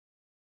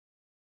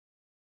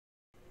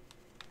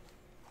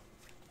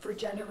For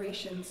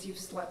generations you've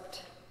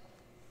slept.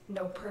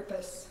 No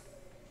purpose.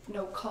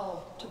 No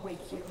call to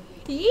wake you.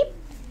 Yeep.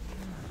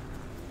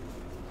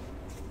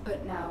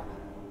 But now,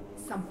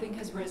 something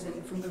has risen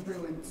from the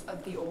ruins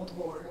of the old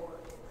war.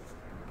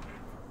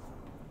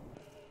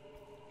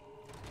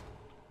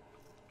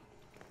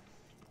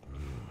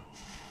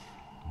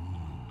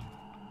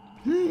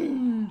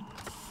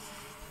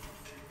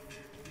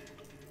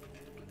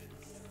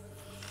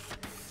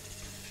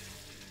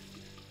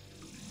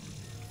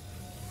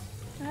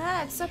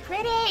 Ah, it's so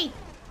pretty!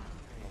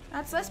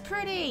 That's less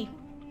pretty!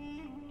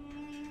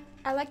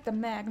 I like the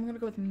mag. I'm gonna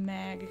go with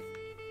mag.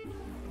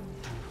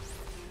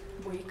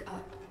 Wake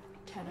up,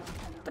 Tenno.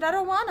 But I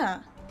don't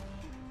wanna.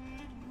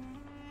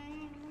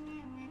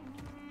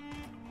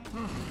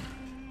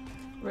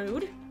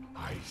 Rude.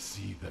 I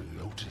see the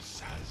Lotus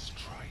has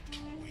tried to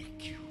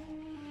wake you.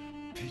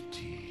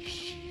 Pity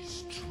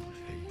she's too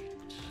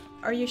late.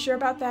 Are you sure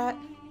about that?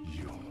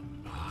 You're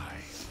my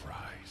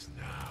prize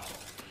now,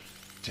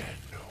 Tenno.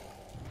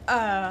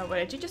 What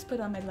did you just put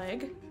on my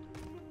leg?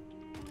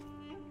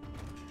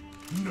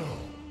 No.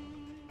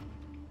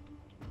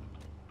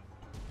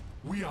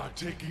 We are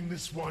taking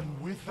this one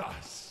with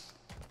us.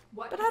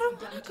 What But I has don't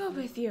he want done to go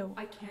me? with you.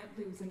 I can't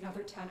lose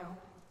another Tenno.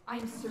 I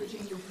am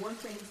surging your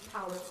Warframe's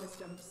power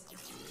systems.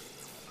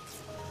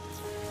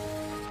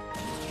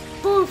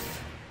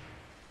 Boof!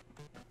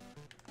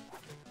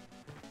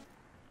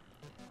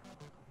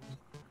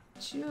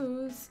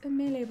 Choose a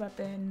melee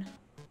weapon.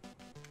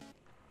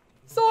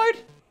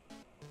 Sword!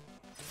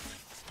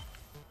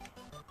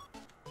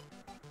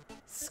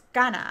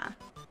 Scanner.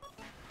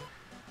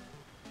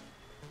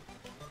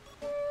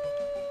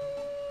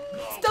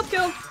 Stealth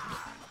kill!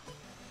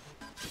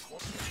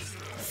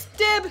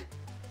 Stib!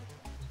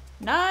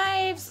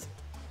 Knives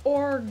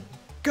or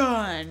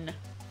gun?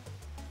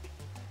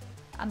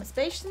 I'm a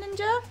space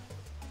ninja,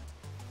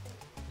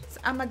 so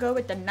I'm gonna go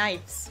with the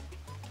knives.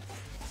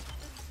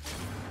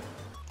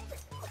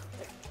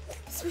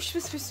 Swoosh,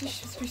 swoosh, swoosh,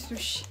 swoosh, swoosh,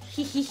 swoosh.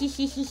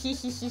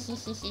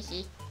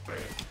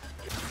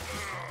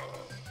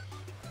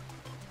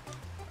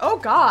 Oh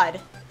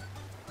God!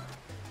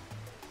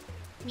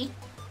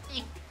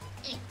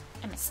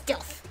 I'm a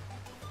stealth.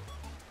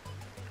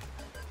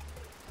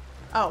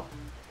 Oh.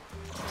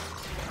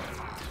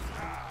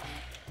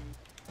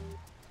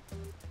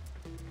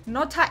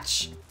 No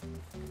touch.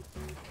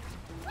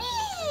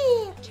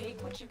 Whee!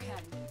 Take what you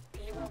can.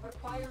 You will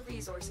require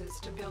resources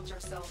to build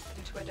yourself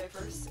into a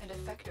diverse and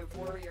effective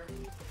warrior.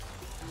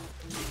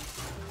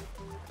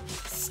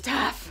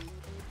 Stuff.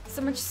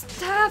 So much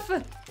stuff.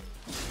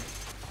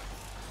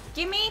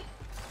 Gimme.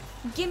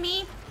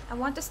 Gimme. I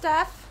want the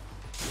stuff.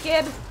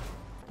 Gib.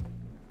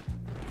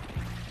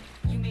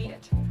 You made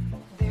it.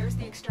 There's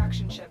the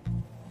extraction ship.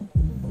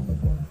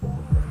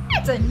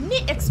 That's a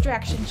neat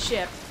extraction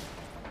ship.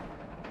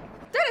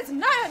 That is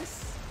not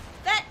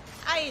that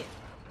I.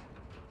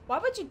 Why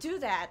would you do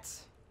that?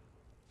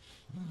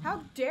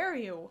 How dare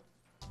you?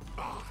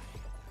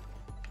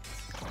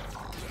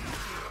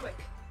 Quick,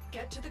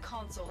 get to the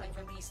console and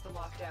release the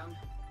lockdown.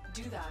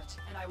 Do that,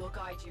 and I will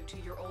guide you to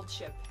your old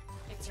ship.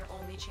 It's your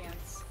only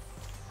chance.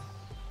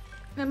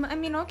 I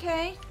mean,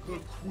 okay. The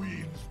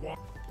Queen's want.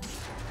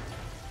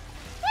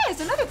 Hey,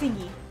 there's another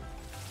thingy.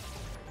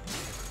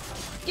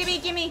 Gimme,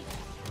 gimme.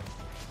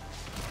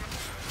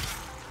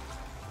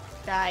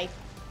 Die.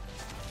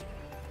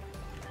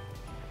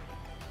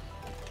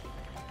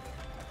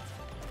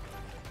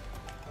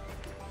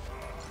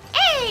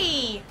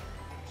 Hey!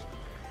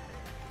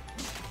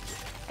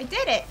 I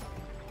did it.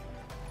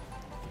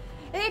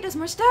 Hey, there's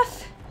more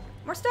stuff.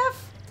 More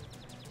stuff.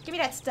 Give me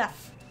that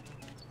stuff.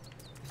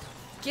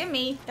 Give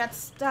me that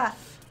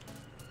stuff.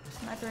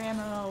 Sniper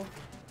ammo.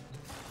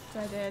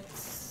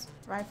 Credits.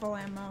 Rifle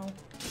ammo.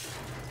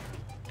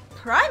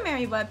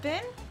 Primary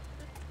weapon?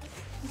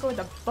 Go with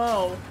a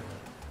bow.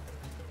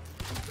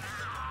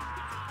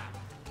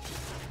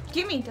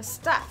 Give me the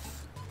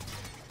stuff.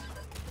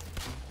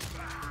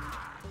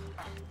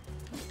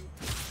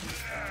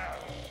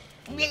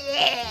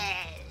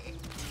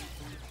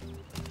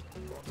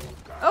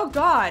 Oh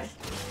God!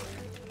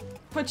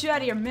 Put you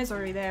out of your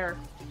misery there.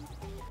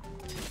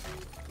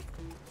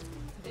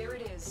 There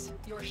it is,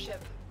 your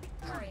ship.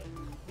 Hurry.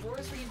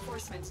 War's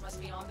reinforcements must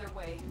be on their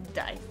way.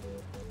 Die.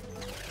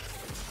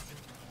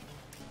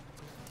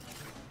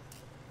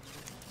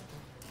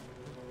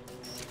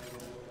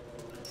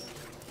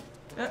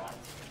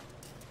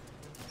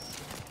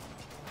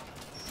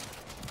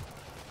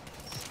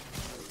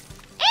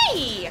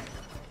 Hey!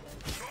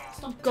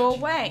 Go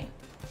away.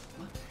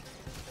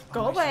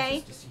 Go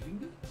away.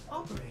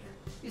 Operator,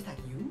 is that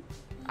you?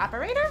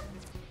 Operator?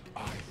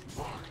 I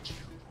marked you.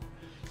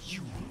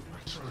 You will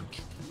return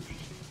to me.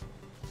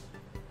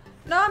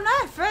 No, I'm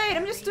not afraid.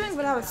 I'm just doing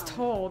what I was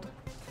told.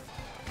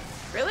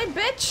 Really,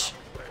 bitch?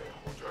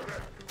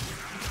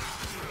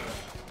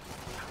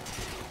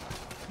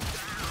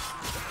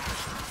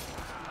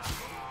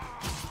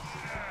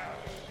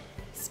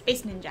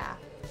 Space Ninja.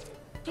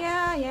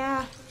 Yeah,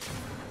 yeah.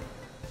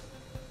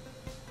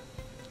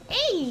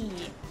 Hey!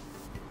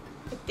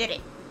 I did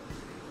it.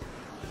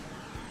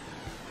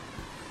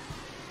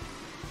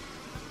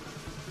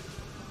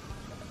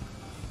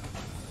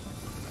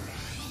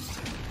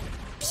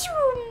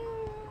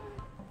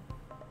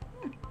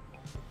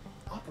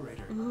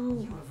 Ooh.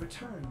 You have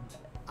returned.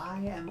 I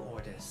am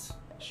Ordis,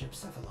 ship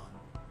Cephalon,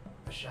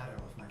 a shadow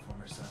of my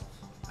former self.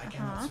 I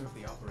cannot serve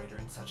the operator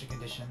in such a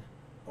condition.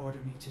 Order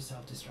me to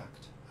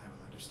self-destruct. I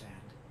will understand.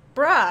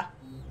 Bruh.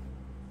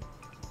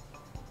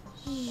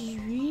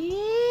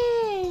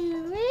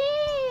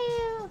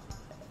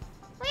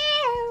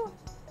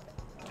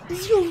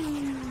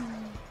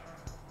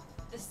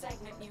 The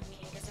segment you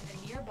need is in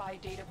the nearby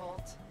data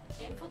vault.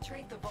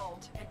 Infiltrate the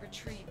vault and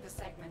retrieve the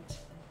segment.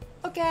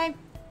 Okay.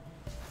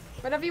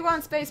 Whatever you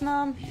want, Space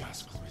Mom. The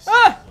Ascalus is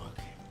Ah!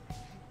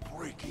 looking,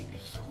 breaking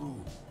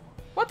through.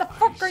 What the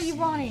fuck are you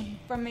wanting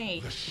from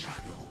me? The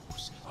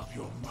shadows of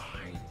your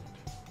mind.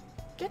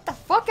 Get the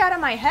fuck out of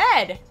my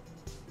head!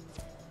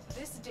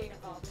 This data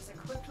vault is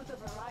equipped with a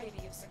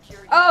variety of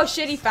security. Oh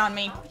shit, he found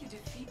me. How you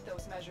defeat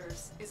those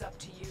measures is up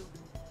to you.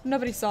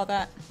 Nobody saw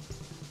that.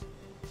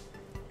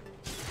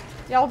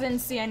 Y'all didn't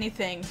see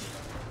anything.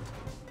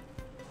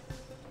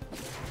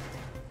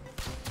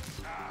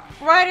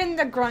 Right in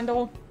the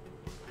grundle.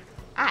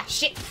 Ah,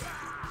 shit.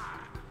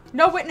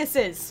 No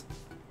witnesses.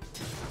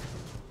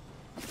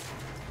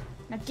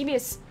 Now give me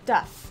his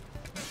stuff.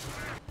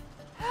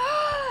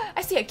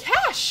 I see a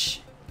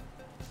cache.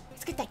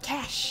 Let's get that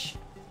cache.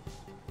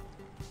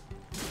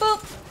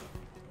 Boop.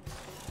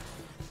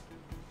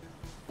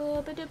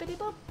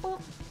 Boop-a-doop-a-dee-boop,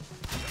 boop.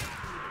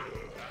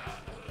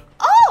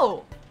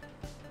 Oh!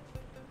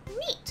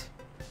 Neat.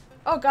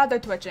 Oh god, they're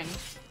twitching.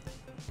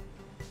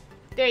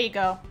 There you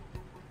go.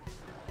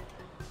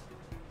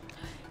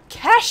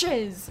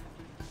 Caches!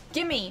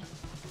 Gimme.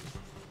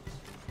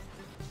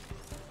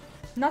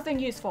 Nothing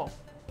useful.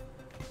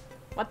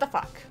 What the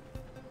fuck?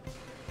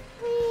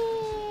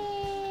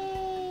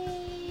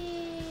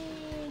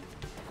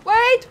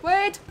 Wait,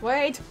 wait,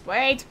 wait,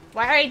 wait,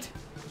 wait.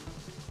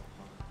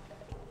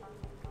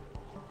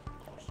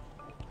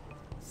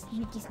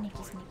 Sneaky,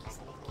 sneaky, sneaky,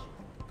 sneaky.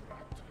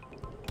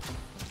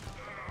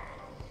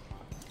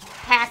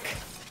 Hack.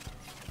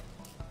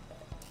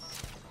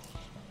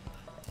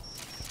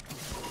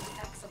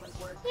 Excellent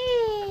work.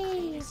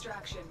 Yay.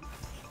 Extraction.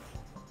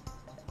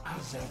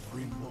 As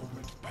every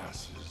moment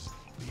passes,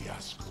 the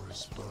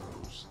Ascalus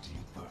burrows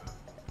deeper,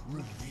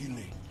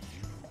 revealing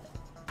you.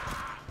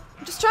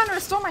 I'm just trying to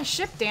restore my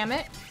ship, damn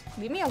it.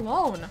 Leave me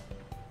alone.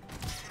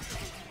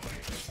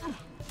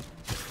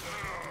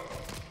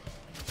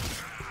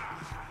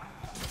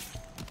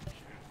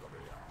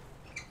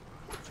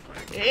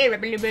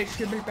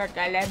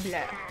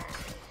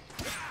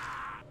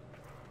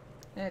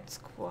 It's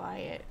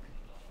quiet.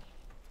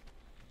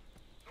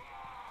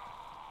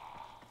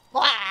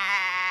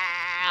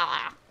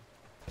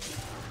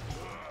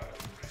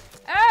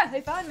 Ah,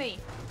 they found me.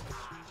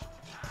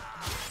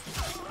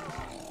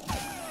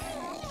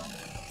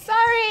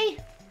 Sorry.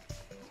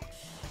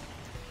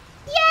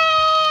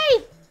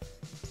 Yay!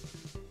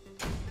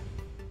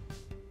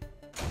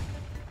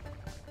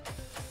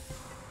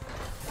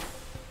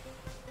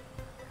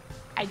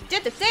 I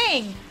did the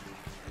thing.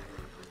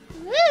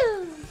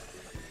 Woo!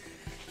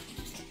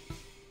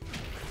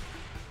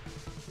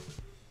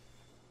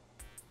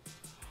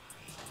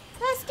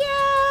 Let's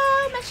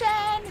go,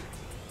 mission.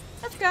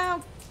 Let's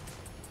go.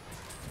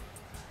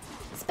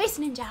 Space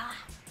Ninja.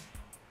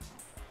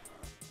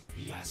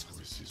 The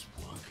Ascalus is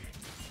working,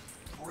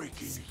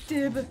 breaking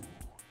Dib. through.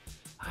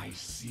 I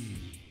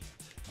see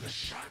the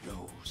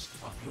shadows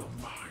of your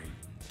mind.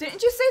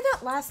 Didn't you say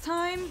that last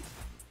time?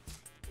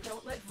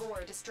 Don't let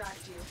Vor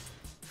distract you.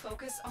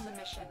 Focus on the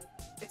mission.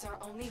 It's our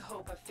only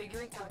hope of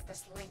figuring out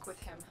this link with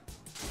him.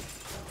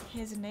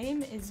 His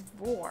name is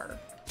Vor.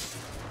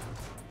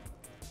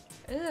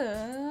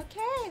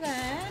 Okay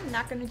then,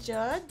 not gonna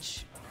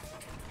judge.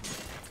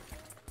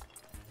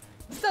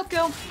 Still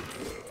kill.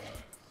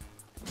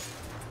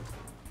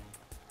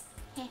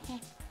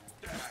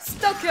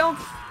 Still kill.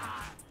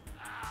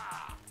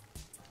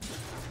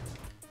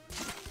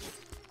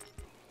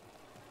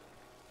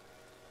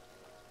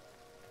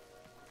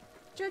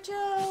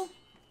 Jojo.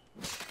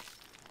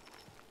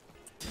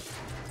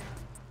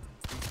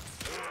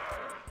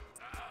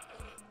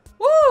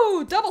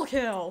 Woo! Double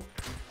kill.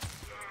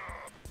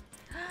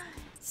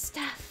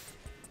 Stuff.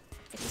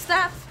 Get the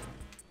stuff.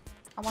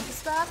 I want the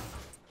stuff.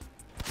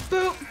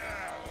 Boop.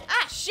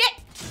 Ah, shit.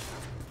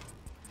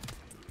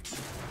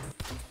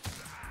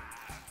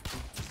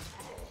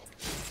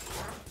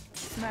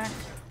 Smack.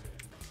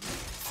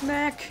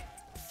 Smack.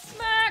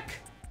 Smack.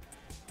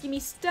 Give me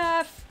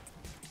stuff.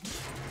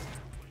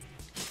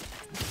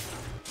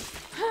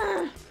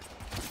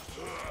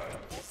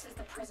 This is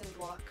the prison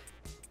block.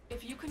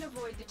 If you can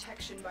avoid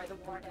detection by the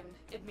warden,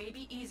 it may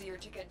be easier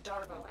to get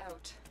Darvo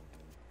out.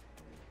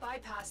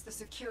 Bypass the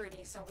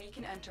security so we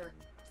can enter.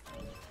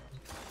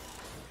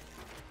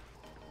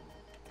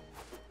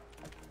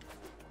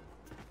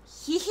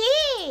 Hee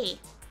hee!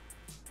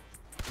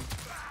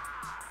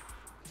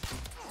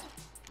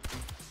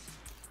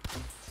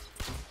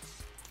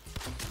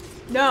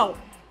 No!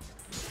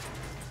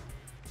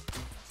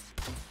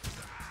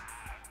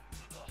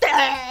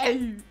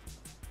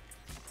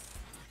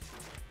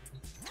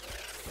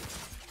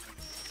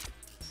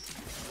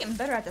 Getting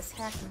better at this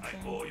hacking I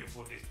thing. owe you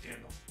for this,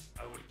 General.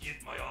 I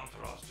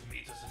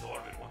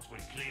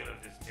clear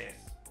of this mess.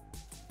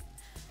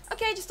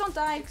 Okay, just don't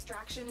die.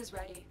 Extraction is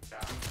ready.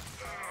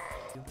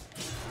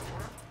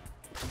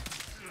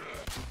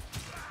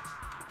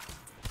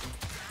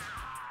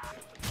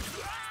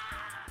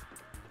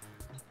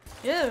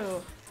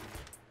 Ew.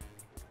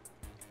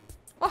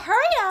 Well,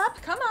 hurry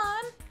up! Come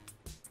on!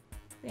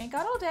 We ain't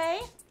got all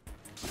day.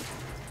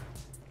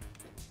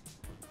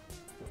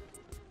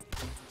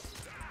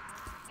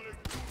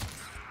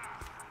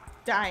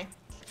 Die.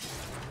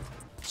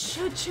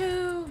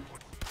 Choo-choo!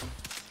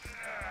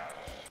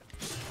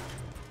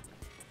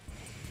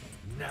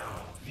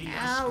 Now the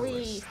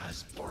Owie. Asperus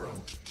has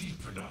burrowed deep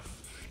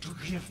enough to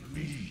give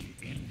me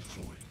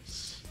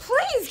influence.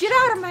 Please get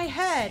out of my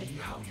head! See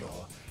how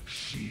your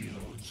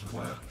shields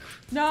work.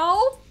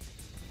 No!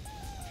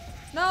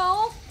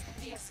 No!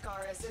 The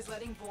Ascaris is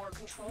letting Vor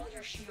control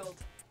your shield.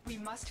 We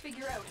must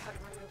figure out how to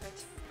remove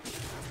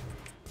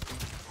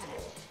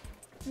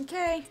it.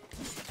 Okay.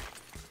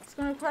 It's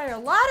gonna require a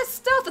lot of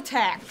stealth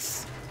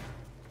attacks.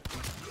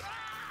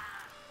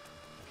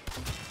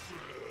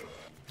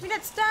 Give me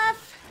that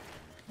stuff.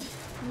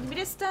 Give me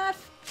this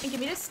stuff. And give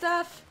me this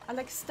stuff. I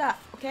like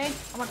stuff, okay?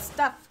 I want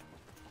stuff.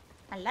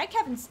 I like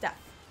having stuff.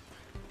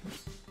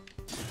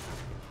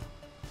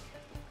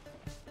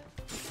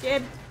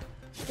 Gib.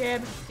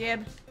 Gib.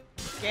 Gib.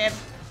 Gib.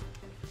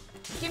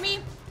 Gimme.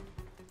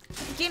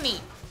 Gimme.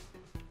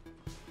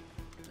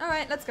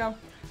 Alright, let's go.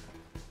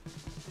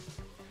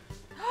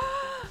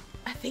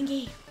 A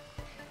thingy.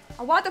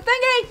 I want the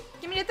thingy!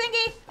 Give me the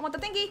thingy! I want the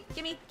thingy!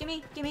 Gimme,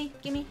 gimme, gimme,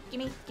 gimme,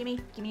 gimme, gimme,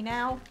 gimme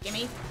now.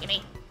 Gimme,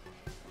 gimme.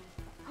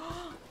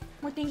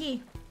 More thingy.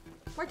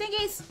 More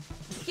thingies!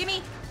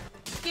 Gimme!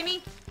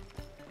 Gimme!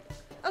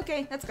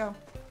 Okay, let's go.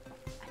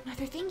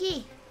 Another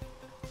thingy!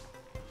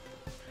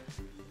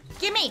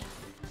 Gimme!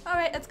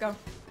 Alright, let's go.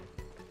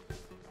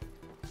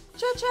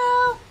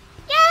 Choo-choo!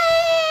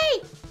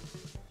 Yay!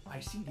 I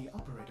see the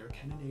operator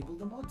can enable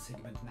the mod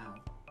segment now.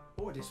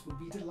 Ordis will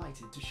be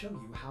delighted to show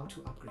you how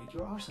to upgrade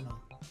your arsenal.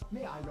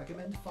 May I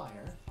recommend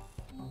fire?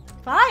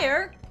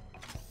 Fire?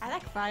 I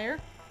like fire.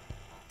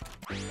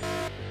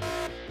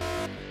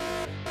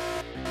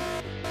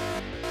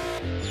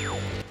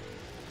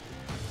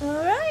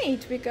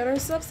 Alright, we got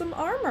ourselves some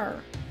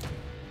armor.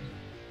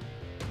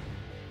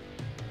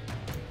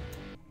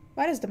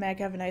 Why does the mag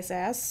have a nice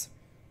ass?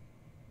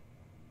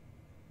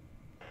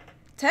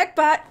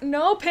 TechBot,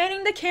 no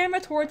panning the camera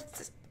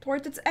towards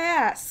its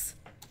ass.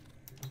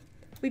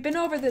 We've been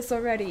over this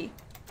already.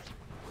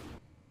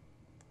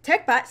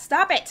 TechBot,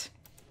 stop it!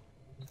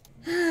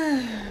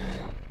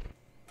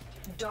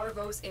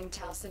 Darvo's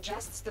intel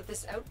suggests that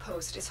this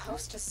outpost is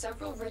host to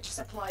several rich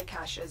supply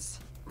caches.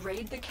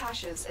 Raid the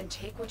caches and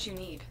take what you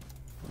need.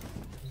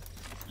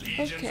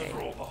 Legions Okay. of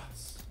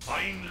robots,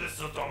 mindless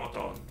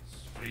automatons,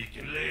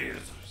 freaking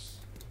lasers.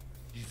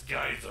 These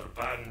guys are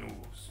bad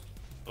news,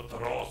 but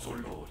they're also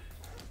loaded,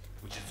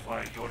 which is why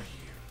you're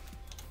here.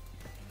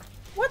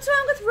 What's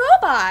wrong with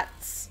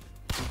robots?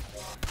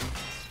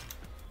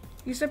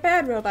 These are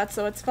bad robots,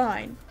 so it's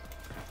fine.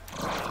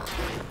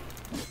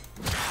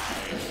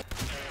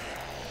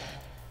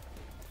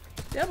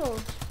 Double,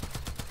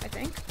 I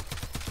think.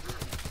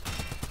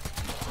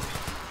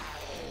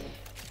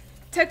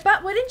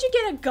 TechBot, why didn't you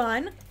get a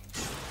gun?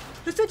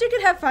 Who said you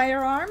could have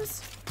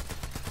firearms?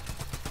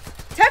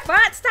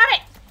 TechBot, stop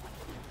it!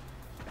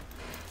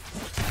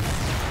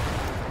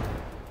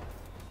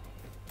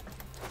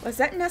 Was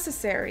that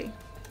necessary?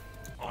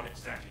 Aren't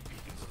exactly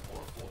beacons of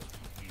fortitude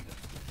either.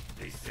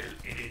 They sell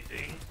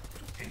anything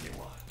to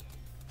anyone.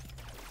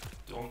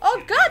 Don't Oh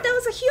kid God, me,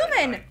 that was a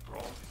human! they like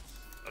profits.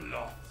 A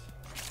lot.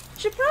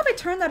 Should probably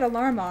turn that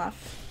alarm off.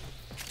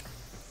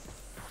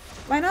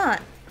 Why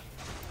not?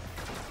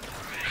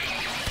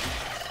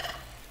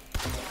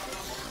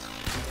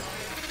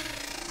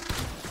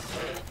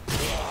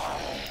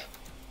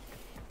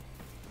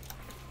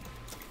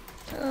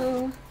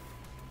 Oh.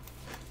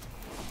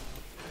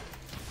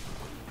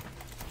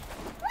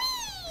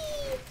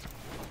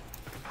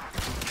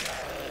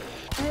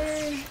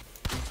 Hey.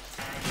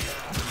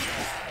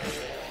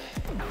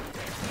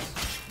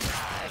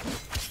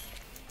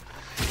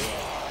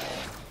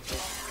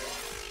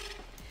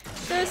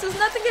 This is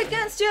nothing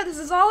against you. This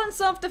is all in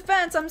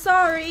self-defense. I'm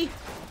sorry.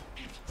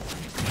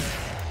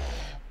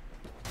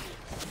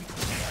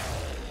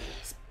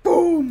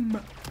 Boom.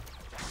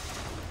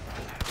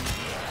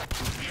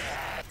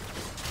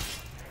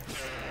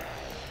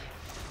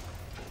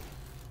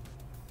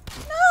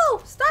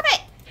 No, stop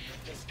it.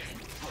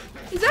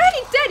 He's already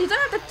dead. You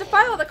don't have to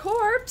defile the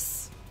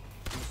corpse.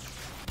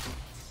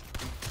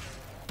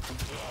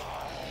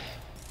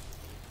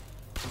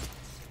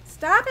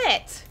 Stop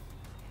it.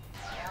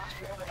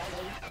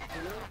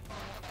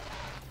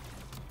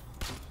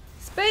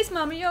 Space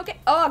Mom, are you okay?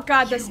 Oh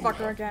God, this You fucker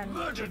have again.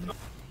 murdered my-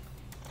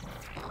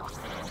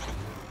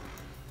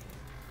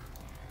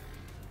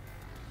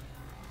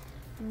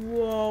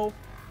 Whoa.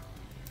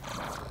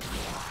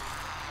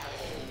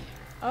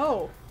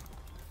 Oh.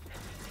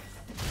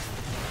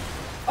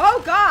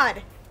 Oh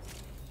God.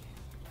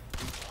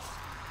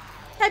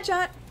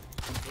 Headshot.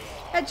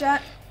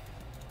 Headshot.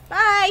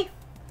 Bye.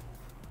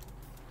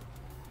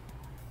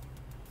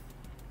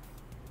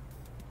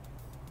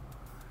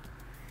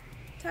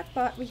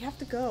 Techbot, we have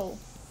to go.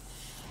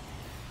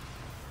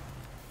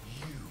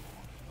 You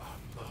are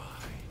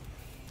mine.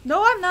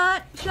 No, I'm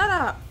not. Shut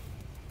up.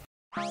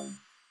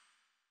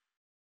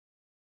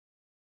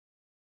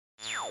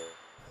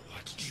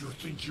 What do you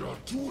think you're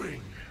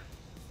doing?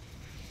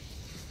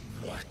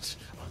 What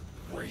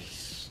a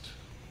waste.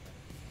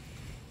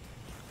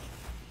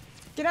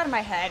 Get out of my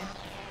head.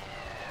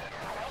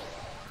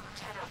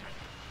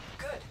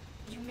 Good.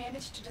 You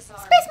managed to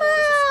disarm. Space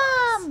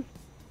Boris' Mom!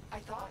 I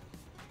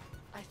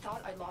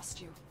thought I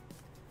lost you.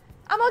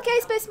 I'm okay,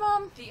 Space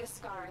Mom. The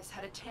Ascaris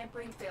had a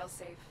tampering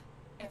failsafe.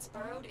 It's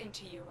burrowed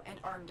into you and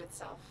armed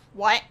itself.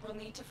 What? We'll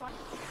need to find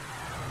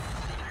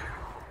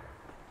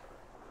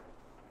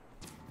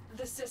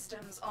the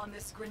systems on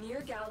this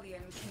Grenier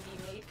galleon can be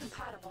made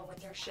compatible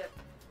with your ship.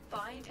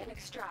 Find and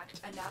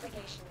extract a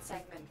navigation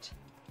segment.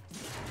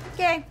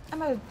 Okay, I'm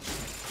gonna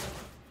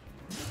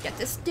get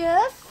this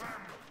stuff.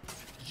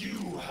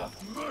 You have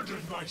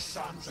murdered my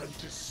sons and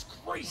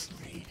disgraced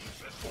me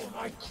before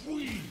my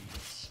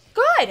queens.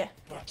 Good.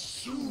 But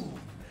soon,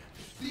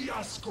 the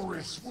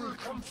Ascaris will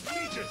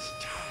complete its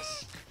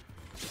task.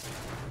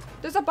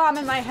 There's a bomb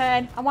in my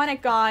head. I want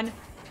it gone.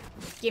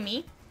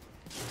 Gimme.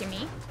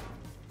 Gimme.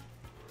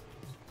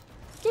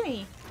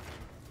 Gimme.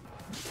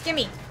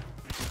 Gimme.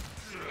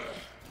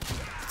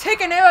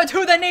 Take an arrow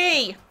to the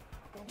knee.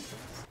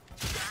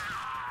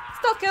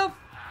 Still kill.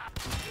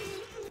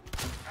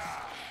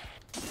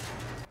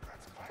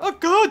 Oh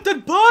god,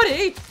 dead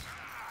body.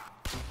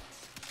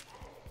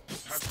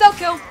 Still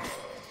kill.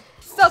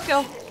 Still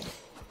kill.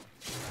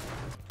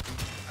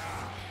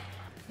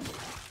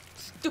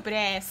 Stupid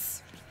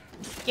ass.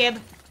 Gib.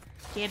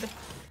 Gib.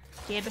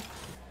 Gib.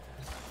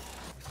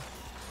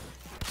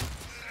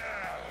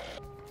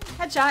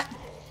 Headshot.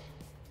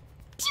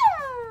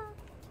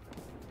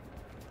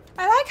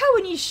 I like how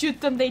when you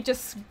shoot them, they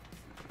just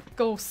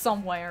go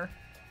somewhere.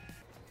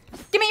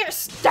 Give me your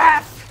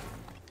staff!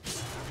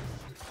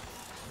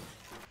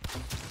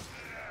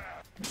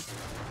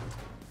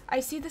 I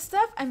see the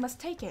stuff, I must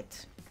take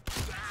it.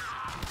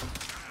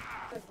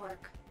 Good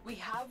work. We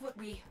have what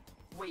we...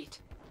 Wait.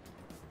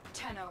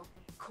 Tenno,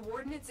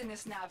 coordinates in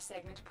this nav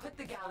segment put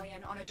the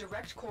galleon on a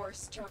direct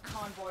course to a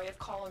convoy of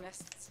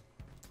colonists.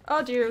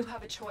 Oh dear. You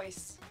have a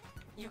choice.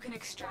 You can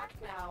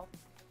extract now,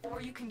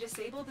 or you can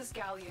disable this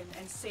galleon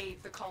and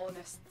save the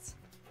colonists.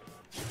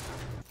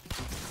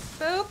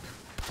 Boop.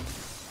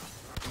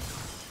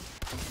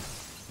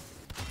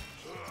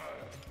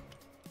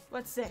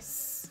 What's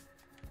this?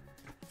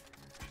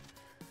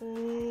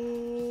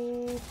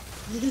 Oh.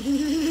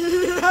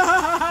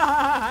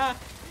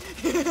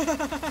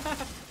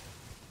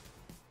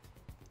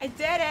 I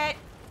did it!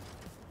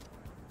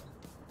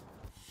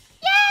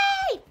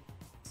 Yay!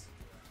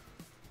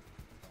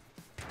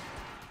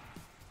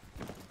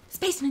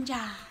 Space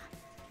Ninja!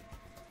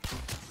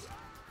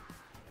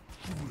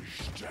 Foolish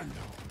Tenno,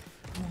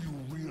 do you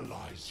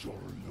realize your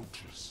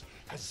Lotus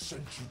has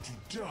sent you to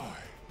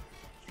die?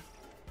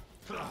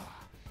 Ha!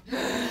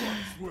 Your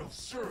words will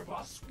serve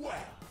us well.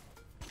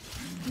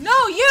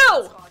 No, you!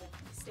 Got it.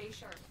 Stay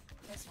sharp.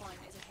 This one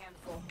is a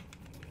handful.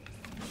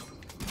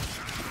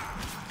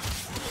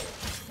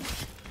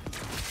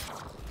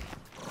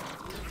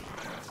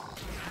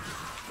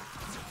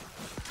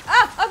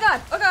 Ah! Oh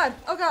god! Oh god!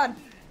 Oh god!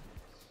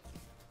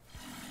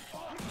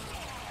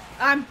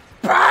 I'm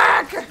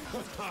back!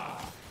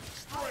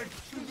 Strike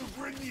to the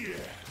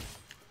Grenier!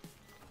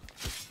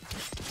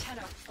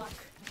 Tenno, look.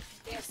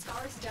 The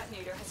Ascaris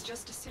detonator has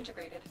just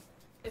disintegrated.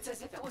 It's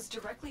as if it was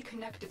directly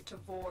connected to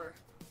Vor.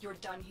 You're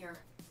done here.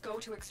 Go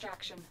to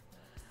extraction.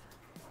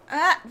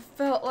 That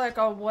felt like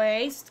a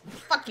waste.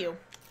 Fuck you.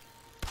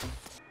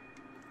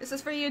 This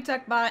is for you,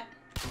 TechBot.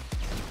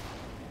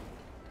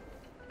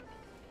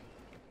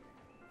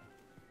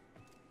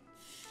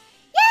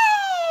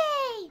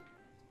 Yay!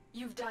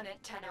 You've done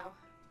it, Tenno.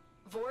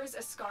 Vor's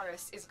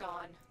Ascaris is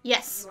gone.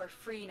 Yes. You are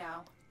free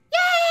now.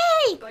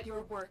 Yay! But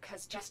your work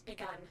has just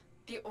begun.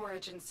 The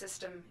origin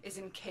system is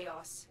in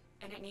chaos,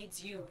 and it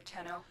needs you,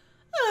 Tenno.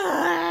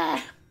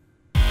 Ugh.